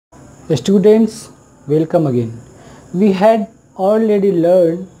Students, welcome again. We had already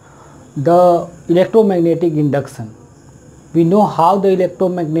learned the electromagnetic induction. We know how the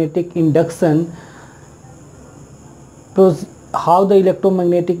electromagnetic induction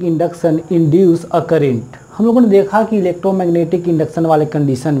induce a current. हम लोगों ने देखा कि electromagnetic induction वाले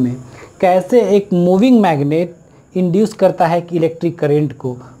condition में कैसे एक मूविंग मैग्नेट इंड्यूस करता है कि इलेक्ट्रिक करंट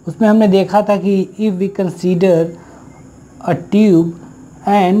को। उसमें हमने देखा था कि if we consider a tube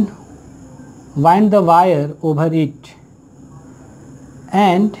and wind the wire over it,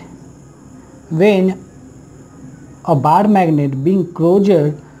 and when a bar magnet being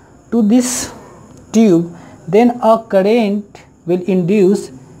closer to this tube, then a current will induce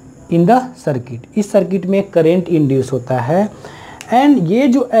in the circuit. इस circuit में current induce होता है। And ये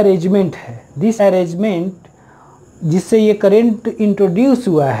जो arrangement है, this arrangement जिससे ये current induce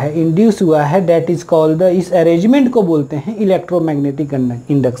हुआ है दैट इज़ कॉल्ड द, इस अरेंजमेंट को बोलते हैं electromagnetic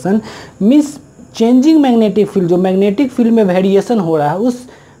induction. Means changing magnetic field, जो मैग्नेटिक फील्ड में वेरिएशन हो रहा है, उस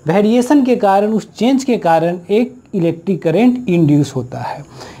वेरिएशन के कारण, उस चेंज के कारण एक इलेक्ट्रिक करंट इंड्यूस होता है।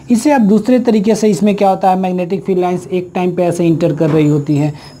 इसे आप दूसरे तरीके से, इसमें क्या होता है, मैग्नेटिक फील्ड लाइंस एक टाइम पे ऐसे इंटर कर रही होती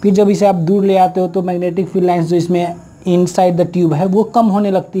हैं, फिर जब इसे आप दूर ले आते हो तो मैग्नेटिक फील्ड लाइंस जो इसमें इनसाइड द ट्यूब है वो कम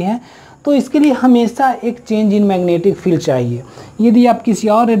होने लगती हैं। तो इसके लिए हमेशा एक चेंज इन मैग्नेटिक फील्ड चाहिए। यदि आप किसी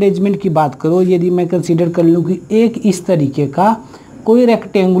और अरेंजमेंट की बात करो, यदि मैं कंसीडर कर लूँ कि एक इस तरीके का कोई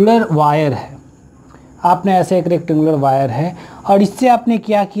रेक्टेंगुलर वायर है, आपने ऐसे एक रेक्टेंगुलर वायर है और इससे आपने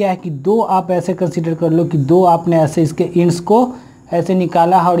क्या किया है कि दो, आप ऐसे कंसीडर कर लो कि दो आपने ऐसे इसके इंड्स को ऐसे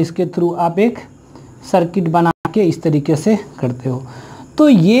निकाला है और इसके थ्रू आप एक सर्किट बना के इस तरीके से करते हो। तो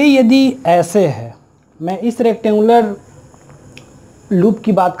ये यदि ऐसे है, मैं इस रेक्टेंगुलर लूप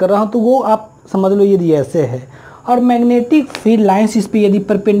की बात कर रहा हूँ, तो वो आप समझ लो यदि ऐसे है और मैग्नेटिक फील्ड लाइंस इस पे यदि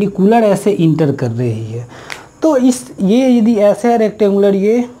परपेंडिकुलर ऐसे इंटर कर रही है, तो ये यदि ऐसे है रेक्टेंगुलर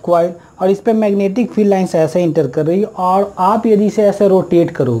ये कॉइल और इस पे मैग्नेटिक फील्ड लाइंस ऐसे इंटर कर रही है और आप यदि इसे ऐसे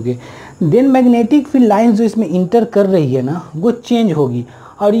रोटेट करोगे, देन मैग्नेटिक फील्ड लाइंस जो इसमें इंटर कर रही है ना, वो चेंज होगी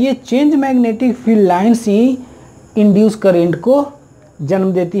और ये चेंज मैग्नेटिक फील्ड लाइंस ही इंड्यूस करंट को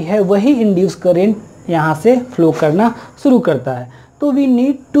जन्म देती है। वही इंड्यूस करंट यहाँ से फ्लो करना शुरू करता है। तो we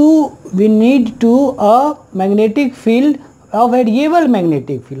need to a magnetic field, a variable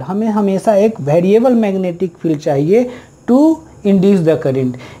magnetic field. हमें हमेशा एक वेरिएबल मैग्नेटिक फील्ड चाहिए टू इंड्यूस द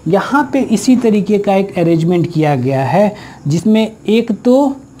करंट। यहाँ पे इसी तरीके का एक अरेंजमेंट किया गया है जिसमें एक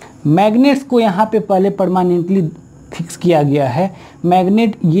तो मैग्नेट्स को यहाँ पे पहले परमानेंटली फिक्स किया गया है।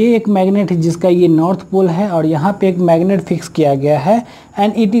 मैग्नेट, ये एक मैग्नेट है जिसका ये नॉर्थ पोल है और यहाँ पे एक मैग्नेट फिक्स किया गया है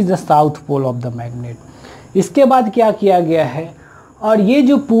and it is the south pole of the magnet. इसके बाद क्या किया गया है, और ये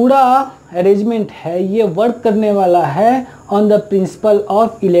जो पूरा अरेंजमेंट है ये वर्क करने वाला है on the principle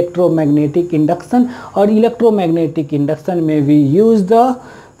of electromagnetic induction. और इलेक्ट्रोमैग्नेटिक इंडक्शन में we use the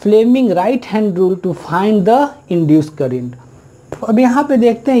flaming right hand rule to find the induce current. अब यहाँ पे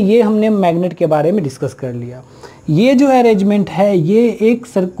देखते हैं, ये हमने मैग्नेट के बारे में डिस्कस कर लिया। ये जो अरेंजमेंट है ये एक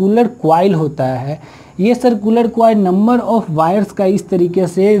सर्कुलर कॉइल होता है। ये circular coil number of wires का इस तरीके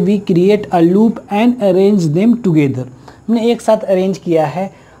से we create a loop and arrange them together. हमने एक साथ अरेंज किया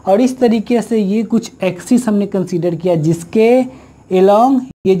है और इस तरीके से ये कुछ एक्सिस हमने कंसीडर किया जिसके एलोंग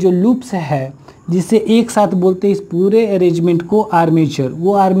ये जो लूप्स है, जिसे एक साथ बोलते हैं इस पूरे अरेंजमेंट को आर्मेचर।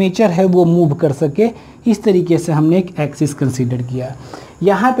 वो आर्मेचर है वो मूव कर सके, इस तरीके से हमने एक एक्सिस कंसीडर किया।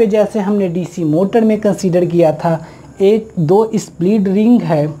 यहाँ पे जैसे हमने डीसी मोटर में कंसीडर किया था, एक दो स्प्लिट रिंग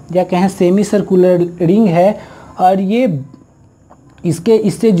है या कहें सेमी सर्कुलर रिंग है और ये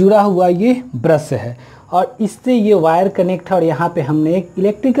इससे जुड़ा हुआ ये ब्रश है और इससे ये वायर कनेक्ट है और यहाँ पे हमने एक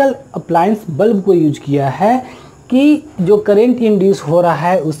इलेक्ट्रिकल अप्लायंस बल्ब को यूज किया है कि जो करंट इंड्यूस हो रहा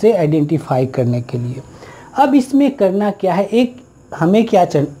है उसे आइडेंटिफाई करने के लिए। अब इसमें करना क्या है, एक हमें क्या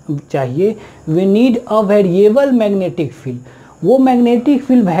चाहिए, we need a variable magnetic field. वो मैग्नेटिक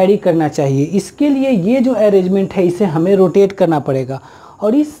फील्ड वेरी करना चाहिए। इसके लिए ये जो अरेंजमेंट है इसे हमें रोटेट करना पड़ेगा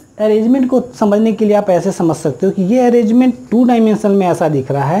और इस अरेंजमेंट को समझने के लिए आप ऐसे समझ सकते हो कि ये अरेंजमेंट 2 डायमेंशन में ऐसा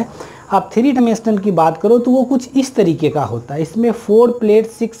दिख रहा है। आप 3 डायमेंशन की बात करो तो वो कुछ इस तरीके का होता है। इसमें 4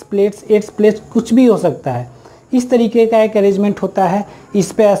 प्लेट्स, 6 प्लेट्स, 8 प्लेट्स कुछ भी हो सकता है। इस तरीके का एक अरेंजमेंट होता है।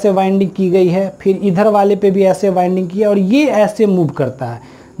 इस पे ऐसे वाइंडिंग की गई है, फिर इधर वाले पे भी ऐसे वाइंडिंग की है और ये ऐसे मूव करता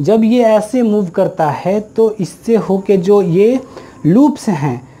है। जब ये ऐसे मूव करता है तो इससे होके जो ये लूप्स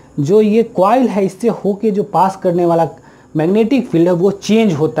हैं, जो ये कॉइल है, इससे होके जो पास करने वाला मैग्नेटिक फील्ड है वो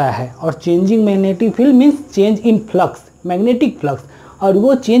चेंज होता है। और changing magnetic field means change in flux, magnetic flux, और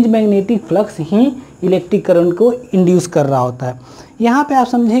वो चेंज मैग्नेटिक फ्लक्स ही इलेक्ट्रिक करंट को इंड्यूस कर रहा होता है। यहाँ पे आप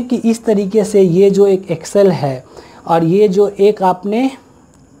समझें कि इस तरीके से ये जो एक एक्सेल है और ये जो एक आपने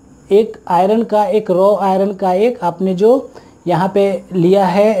एक आयरन का, एक रॉ आयरन का एक आपने जो यहाँ पे लिया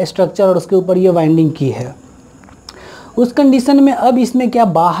है स्ट्रक्चर और उसके ऊपर ये वाइंडिंग की है। उस कंडीशन में अब इसमें क्या,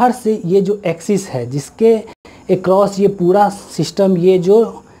 बाहर से ये जो एक्सिस है जिसके अक्रॉस ये पूरा सिस्टम, ये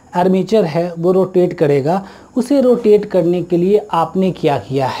जो आर्मेचर है वो रोटेट करेगा, उसे रोटेट करने के लिए आपने क्या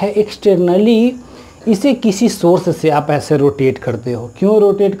किया है, एक्सटर्नली इसे किसी सोर्स से आप ऐसे रोटेट करते हो। क्यों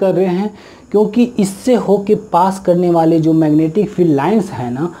रोटेट कर रहे हैं, क्योंकि इससे होके पास करने वाले जो मैग्नेटिक फील्ड लाइंस हैं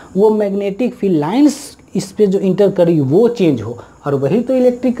ना, वो मैग्नेटिक फील्ड लाइंस इस पे जो इंटर करी वो चेंज हो, और वही तो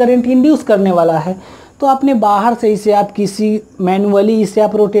इलेक्ट्रिक करंट इंड्यूस करने वाला है। तो आपने बाहर से इसे आप किसी मैनुअली इसे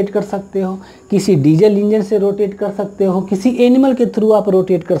आप रोटेट कर सकते हो, किसी डीजल इंजन से रोटेट कर सकते हो, किसी एनिमल के थ्रू आप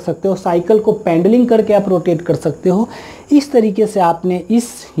रोटेट कर सकते हो, साइकिल को पेंडलिंग करके आप रोटेट कर सकते हो। इस तरीके से आपने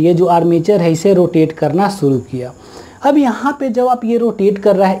ये जो आर्मेचर है इसे रोटेट करना शुरू किया। अब यहाँ पे जब आप ये रोटेट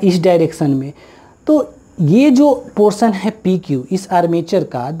कर रहा है इस डायरेक्शन में, तो ये जो पोर्शन है PQ इस आर्मेचर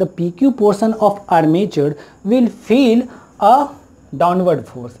का, the PQ portion of armature will feel a downward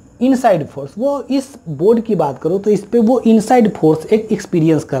force, inside force. वो इस बोर्ड की बात करो तो इस पे वो इनसाइड फोर्स एक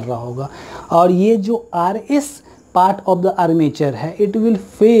एक्सपीरियंस कर रहा होगा, और ये जो RS part of the armature है it will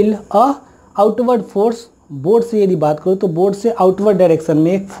feel a outward force. Board से यदि बात करो तो बोर्ड से आउटवर्ड डायरेक्शन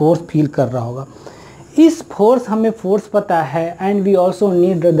में एक फोर्स फील कर रहा होगा। इस फोर्स, हमें फोर्स पता है, and we also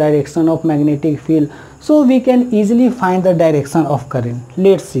need the direction of magnetic field, so we can easily find the direction of current.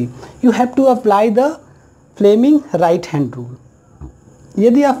 Let's see, you have to apply the Fleming right hand rule.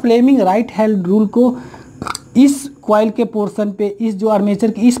 यदि आप Fleming right hand rule को इस coil के portion पे, इस जो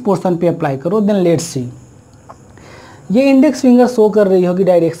armature के इस पोर्शन पे अप्लाई करो, देन लेट्स सी, ये इंडेक्स फिंगर शो कर रही होगी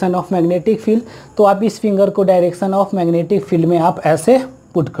डायरेक्शन ऑफ मैग्नेटिक फील्ड। तो आप इस फिंगर को डायरेक्शन ऑफ मैग्नेटिक फील्ड में आप ऐसे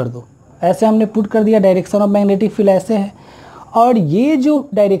पुट कर दो, ऐसे हमने पुट कर दिया, डायरेक्शन ऑफ मैग्नेटिक फील्ड ऐसे है। और ये जो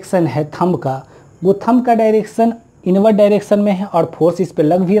डायरेक्शन है थंब का, वो थंब का डायरेक्शन इनवर्ड डायरेक्शन में है, और फोर्स इस पे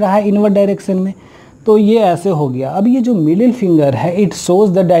लग भी रहा है इनवर्ड डायरेक्शन में, तो ये ऐसे हो गया। अब ये जो मिडिल फिंगर है it shows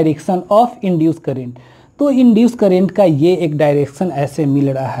the direction of induce current, तो इंड्यूस करेंट का ये एक डायरेक्शन ऐसे मिल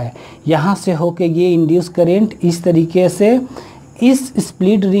रहा है, यहाँ से होके ये इंड्यूस करेंट इस तरीके से इस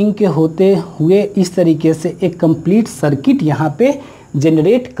स्प्लिट रिंग के होते हुए इस तरीके से एक कंप्लीट सर्किट यहाँ पे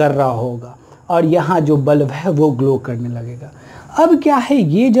जनरेट कर रहा होगा, और यहाँ जो बल्ब है वो ग्लो करने लगेगा। अब क्या है,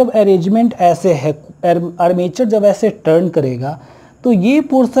 ये जब अरेंजमेंट ऐसे है, आर्मेचर जब ऐसे टर्न करेगा तो ये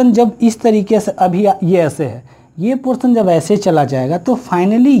पोर्शन जब इस तरीके से, अभी ये ऐसे है, ये पोर्शन जब ऐसे चला जाएगा तो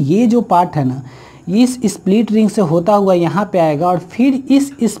फाइनली ये जो पार्ट है ना, इस स्प्लिट रिंग से होता हुआ यहाँ पे आएगा, और फिर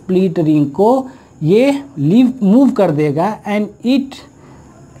इस स्प्लिट रिंग को ये मूव कर देगा, and it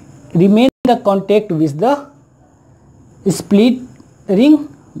remain the contact with the split ring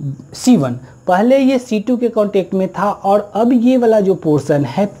C1। पहले ये C2 के कांटेक्ट में था, और अब ये वाला जो पोर्शन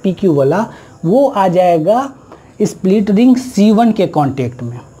है PQ वाला वो आ जाएगा स्प्लिट रिंग C1 के कांटेक्ट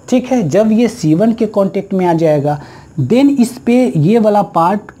में। ठीक है, जब ये C1 के कांटेक्ट में आ जाएगा देन इस पे ये वाला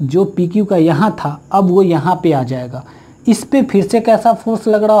पार्ट जो PQ का यहाँ था अब वो यहाँ पे आ जाएगा। इस पे फिर से कैसा फोर्स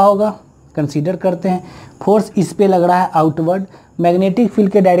लग रहा होगा कंसीडर करते हैं। फोर्स इस पे लग रहा है आउटवर्ड, मैग्नेटिक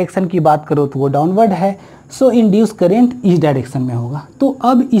फील्ड के डायरेक्शन की बात करो तो वो डाउनवर्ड है, सो इंड्यूस करेंट इस डायरेक्शन में होगा। तो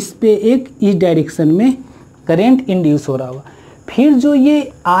अब इस पे एक इस डायरेक्शन में करेंट इंड्यूस हो रहा होगा। फिर जो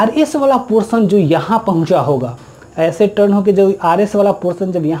ये RS वाला पोर्शन जो यहाँ पहुँचा होगा, ऐसे टर्न होकर जो RS वाला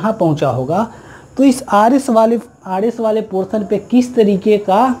पोर्शन जब यहाँ पहुँचा होगा तो इस RS वाले पोर्शन पे किस तरीके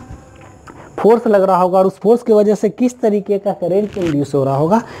का फोर्स लग रहा होगा और उस फोर्स की वजह से किस तरीके का करंट इंड्यूस हो रहा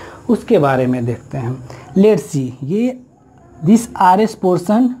होगा उसके बारे में देखते हैं। लेट्स सी, ये this RS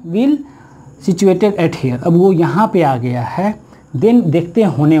portion will situated at here, अब वो यहाँ पे आ गया है। देन देखते हैं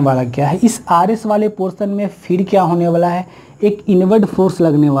होने वाला क्या है। इस RS वाले पोर्शन में फिर क्या होने वाला है, एक इनवर्ड फोर्स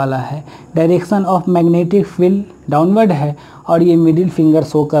लगने वाला है, direction of magnetic field downward है, और ये मिडिल फिंगर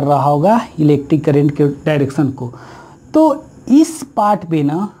शो कर रहा होगा इलेक्ट्रिक करंट के डायरेक्शन को। तो इस पार्ट पे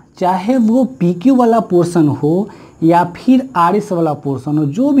ना, चाहे वो PQ वाला पोर्शन हो या फिर RS वाला पोर्शन हो,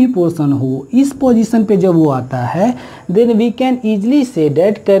 जो भी पोर्शन हो, इस पोजीशन पे जब वो आता है then we can easily say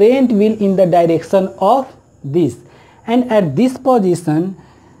that current will in the direction of this, and at this position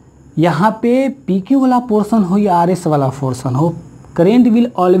यहाँ पे PQ वाला पोर्शन हो या RS वाला पोर्शन हो, current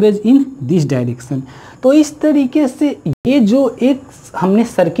will always in this direction. तो इस तरीके से ये जो एक हमने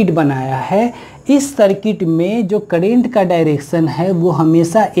सर्किट बनाया है, इस सर्किट में जो करेंट का डायरेक्शन है वो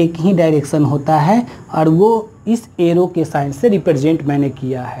हमेशा एक ही डायरेक्शन होता है, और वो इस एरो के साइन से रिप्रेजेंट मैंने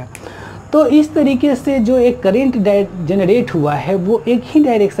किया है। तो इस तरीके से जो एक करेंट जनरेट हुआ है वो एक ही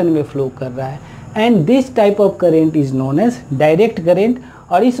डायरेक्शन में फ्लो कर रहा है, and this type of current is known as direct current.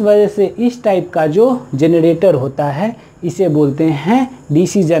 और इस वजह से इस टाइप का जो जनरेटर होता है इसे बोलते हैं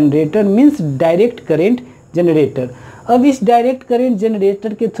DC generator, means direct current generator. अब इस डायरेक्ट करेंट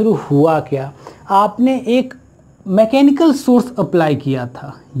जनरेटर के थ्रू हुआ क्या, आपने एक मैकेनिकल सोर्स अप्लाई किया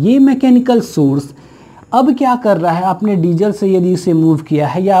था, ये मैकेनिकल सोर्स अब क्या कर रहा है, आपने डीजल से यदि इसे मूव किया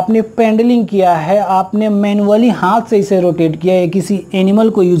है या आपने पेंडलिंग किया है, आपने मैनुअली हाथ से इसे रोटेट किया या किसी एनिमल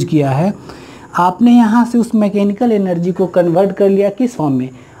को यूज किया है, आपने यहाँ से उस मैकेनिकल एनर्जी को कन्वर्ट कर लिया किस फॉर्म में,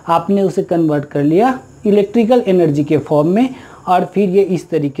 आपने उसे कन्वर्ट कर लिया इलेक्ट्रिकल एनर्जी के फॉर्म में, और फिर ये इस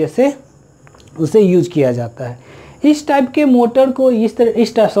तरीके से उसे यूज किया जाता है। इस टाइप के मोटर को इस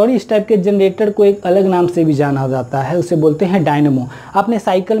टाइप के जनरेटर को एक अलग नाम से भी जाना जाता है, उसे बोलते हैं डायनेमो। आपने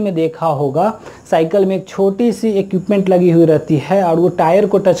साइकिल में देखा होगा, साइकिल में एक छोटी सी इक्विपमेंट लगी हुई रहती है और वो टायर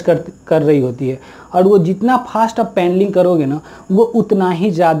को टच कर रही होती है, और वो जितना फास्ट आप पेडलिंग करोगे ना, वो उतना ही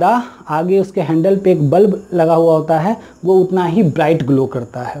ज़्यादा आगे उसके हैंडल पे एक बल्ब लगा हुआ होता है, वो उतना ही ब्राइट ग्लो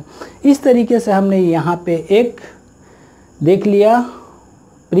करता है। इस तरीके से हमने यहाँ पे एक देख लिया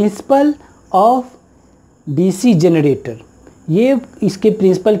प्रिंसिपल ऑफ डीसी जनरेटर। ये इसके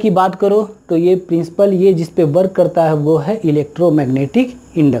प्रिंसिपल की बात करो तो ये प्रिंसिपल ये जिस पे वर्क करता है वो है electromagnetic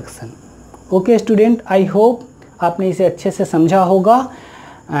induction. Okay student, I hope आपने इसे अच्छे से समझा होगा,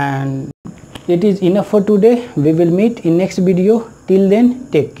 and it is enough for today. We will meet in next video. Till then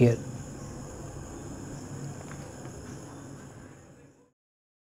take care.